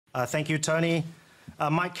Thank you, Tony.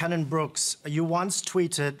 Mike Cannon-Brookes, you once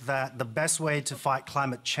tweeted that the best way to fight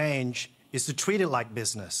climate change is to treat it like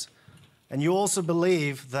business. And you also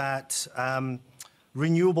believe that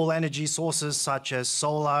renewable energy sources such as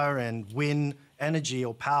solar and wind energy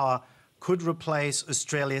or power could replace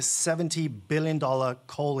Australia's $70 billion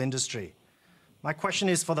coal industry. My question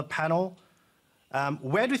is for the panel,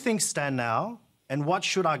 where do things stand now, and what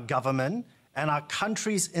should our government and our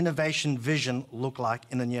country's innovation vision look like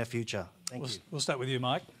in the near future? Thank you. We'll start with you,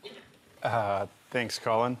 Mike. Thanks,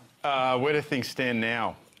 Colin. Where do things stand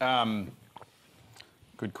now?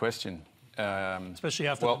 Good question. Especially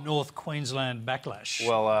after the North Queensland backlash.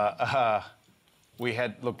 Well, we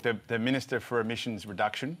had, look, the Minister for Emissions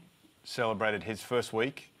Reduction celebrated his first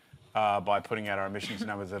week by putting out our emissions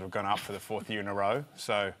numbers that have gone up for the 4th year in a row.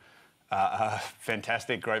 So,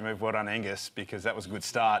 fantastic, great move. Well done, Angus, because that was a good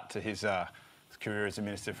start to his career as a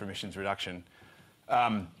Minister for Emissions Reduction.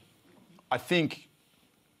 I think,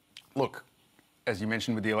 look, as you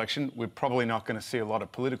mentioned with the election, we're probably not going to see a lot of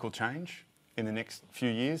political change in the next few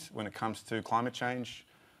years when it comes to climate change.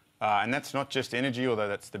 And that's not just energy, although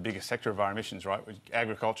that's the biggest sector of our emissions, right?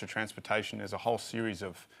 Agriculture, transportation, there's a whole series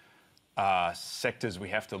of sectors we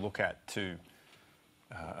have to look at to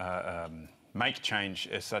make change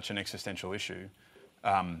as such an existential issue.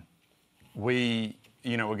 We're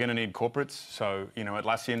going to need corporates. So, at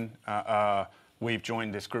Atlassian, we've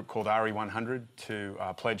joined this group called RE100 to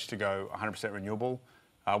pledge to go 100% renewable,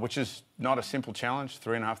 which is not a simple challenge.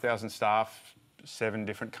 3,500 staff, 7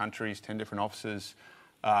 different countries, 10 different offices.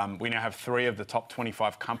 We now have 3 of the top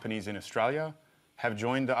 25 companies in Australia have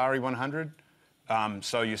joined the RE100.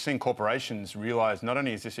 So you're seeing corporations realise not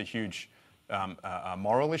only is this a huge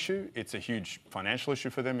moral issue, it's a huge financial issue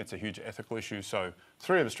for them, it's a huge ethical issue. So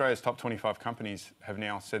 3 of Australia's top 25 companies have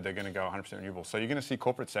now said they're going to go 100% renewable. So you're going to see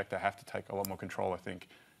corporate sector have to take a lot more control, I think,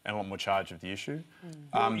 and a lot more charge of the issue.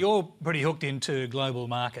 You're pretty hooked into global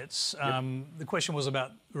markets. The question was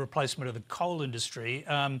about the replacement of the coal industry.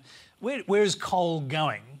 Where is coal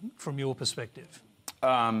going from your perspective?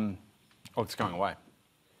 It's going away.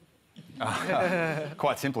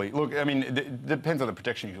 Quite simply. Look, I mean, it depends on the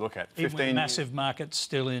protection you look at. Even with massive markets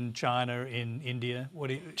still in China, in India?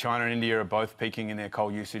 China and India are both peaking in their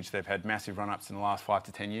coal usage. They've had massive run-ups in the last 5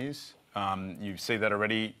 to 10 years. You see that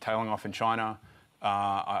already tailing off in China.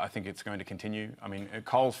 I think it's going to continue. I mean,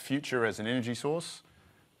 coal's future as an energy source,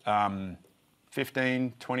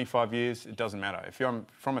 15, 25 years, it doesn't matter. If you're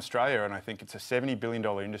from Australia, and I think it's a $70 billion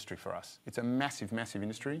industry for us. It's a massive, massive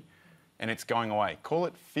industry. And it's going away. Call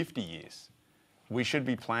it 50 years. We should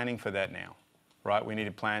be planning for that now, right? We need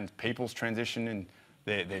to plan people's transition and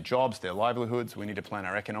their jobs, their livelihoods. We need to plan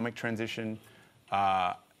our economic transition.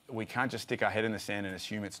 We can't just stick our head in the sand and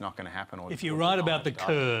assume it's not going to happen. If you're right about the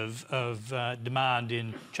curve of demand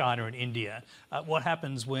in China and India, what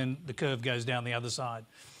happens when the curve goes down the other side?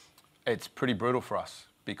 It's pretty brutal for us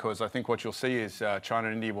because I think what you'll see is China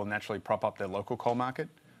and India will naturally prop up their local coal market.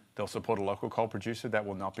 They'll support a local coal producer. That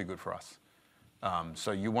will not be good for us.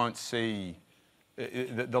 So you won't see...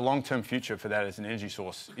 The long-term future for that as an energy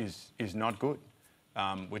source is not good,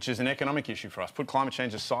 which is an economic issue for us. Put climate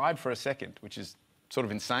change aside for a second, which is sort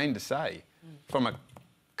of insane to say. From a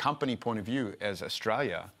company point of view, as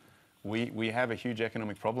Australia, we have a huge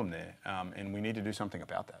economic problem there, and we need to do something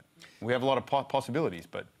about that. We have a lot of possibilities,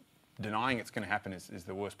 but denying it's going to happen is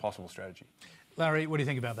the worst possible strategy. Larry, what do you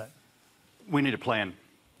think about that? We need a plan.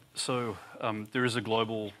 So there is a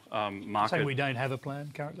global market. So we don't have a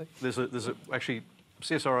plan currently? Actually,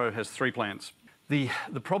 CSIRO has 3 plans. The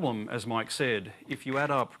problem, as Mike said, if you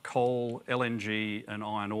add up coal, LNG and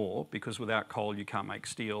iron ore, because without coal you can't make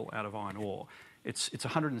steel out of iron ore, it's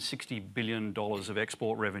 $160 billion of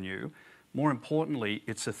export revenue. More importantly,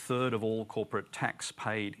 it's 1/3 of all corporate tax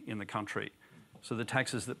paid in the country. So the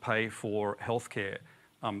taxes that pay for healthcare,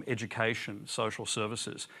 education, social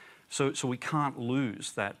services. So we can't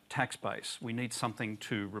lose that tax base. We need something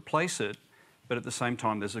to replace it, but at the same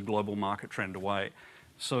time, there's a global market trend away.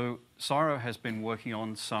 So CSIRO has been working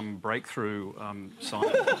on some breakthrough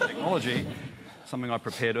science and technology, something I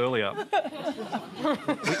prepared earlier.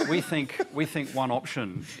 we think one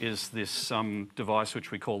option is this device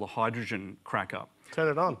which we call the hydrogen cracker. Turn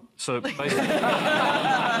it on. So basically...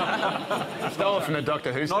 Stole it from the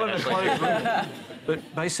Doctor Who. Not in a closed room.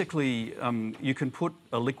 But basically, you can put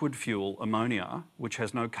a liquid fuel, ammonia, which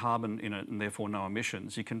has no carbon in it and therefore no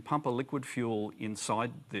emissions. You can pump a liquid fuel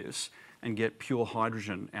inside this and get pure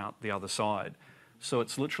hydrogen out the other side. So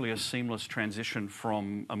it's literally a seamless transition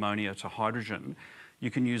from ammonia to hydrogen.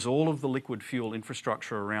 You can use all of the liquid fuel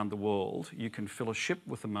infrastructure around the world. You can fill a ship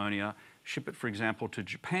with ammonia, ship it, for example, to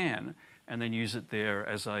Japan, and then use it there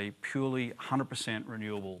as a purely 100%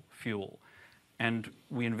 renewable fuel. And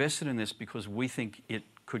we invested in this because we think it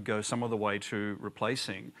could go some other way to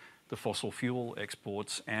replacing the fossil fuel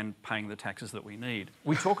exports and paying the taxes that we need.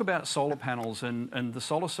 We talk about solar panels, and the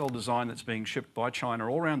solar cell design that's being shipped by China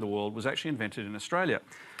all around the world was actually invented in Australia.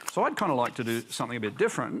 So I'd kind of like to do something a bit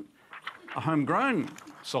different, a homegrown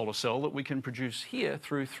solar cell that we can produce here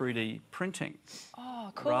through 3D printing.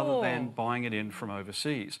 Oh, cool. Rather than buying it in from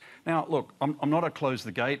overseas. Now, look, I'm not a close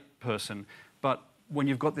the gate person, but when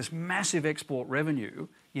you've got this massive export revenue,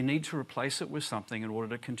 you need to replace it with something in order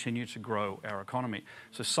to continue to grow our economy.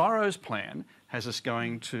 So Cyro's plan has us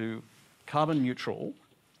going to carbon neutral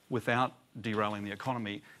without derailing the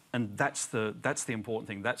economy, and that's the important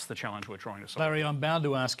thing. That's the challenge we're trying to solve. Larry, I'm bound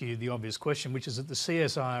to ask you the obvious question, which is that the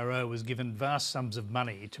CSIRO was given vast sums of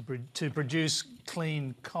money to produce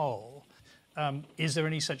clean coal. Is there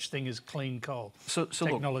any such thing as clean coal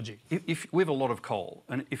technology? Look, if we have a lot of coal,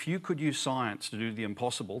 and if you could use science to do the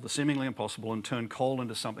impossible, the seemingly impossible, and turn coal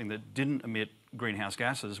into something that didn't emit greenhouse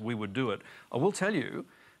gases, we would do it. I will tell you,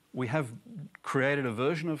 we have created a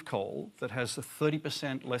version of coal that has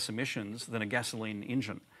 30% less emissions than a gasoline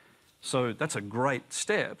engine. So that's a great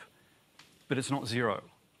step, but it's not zero,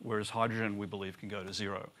 whereas hydrogen, we believe, can go to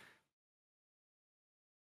zero.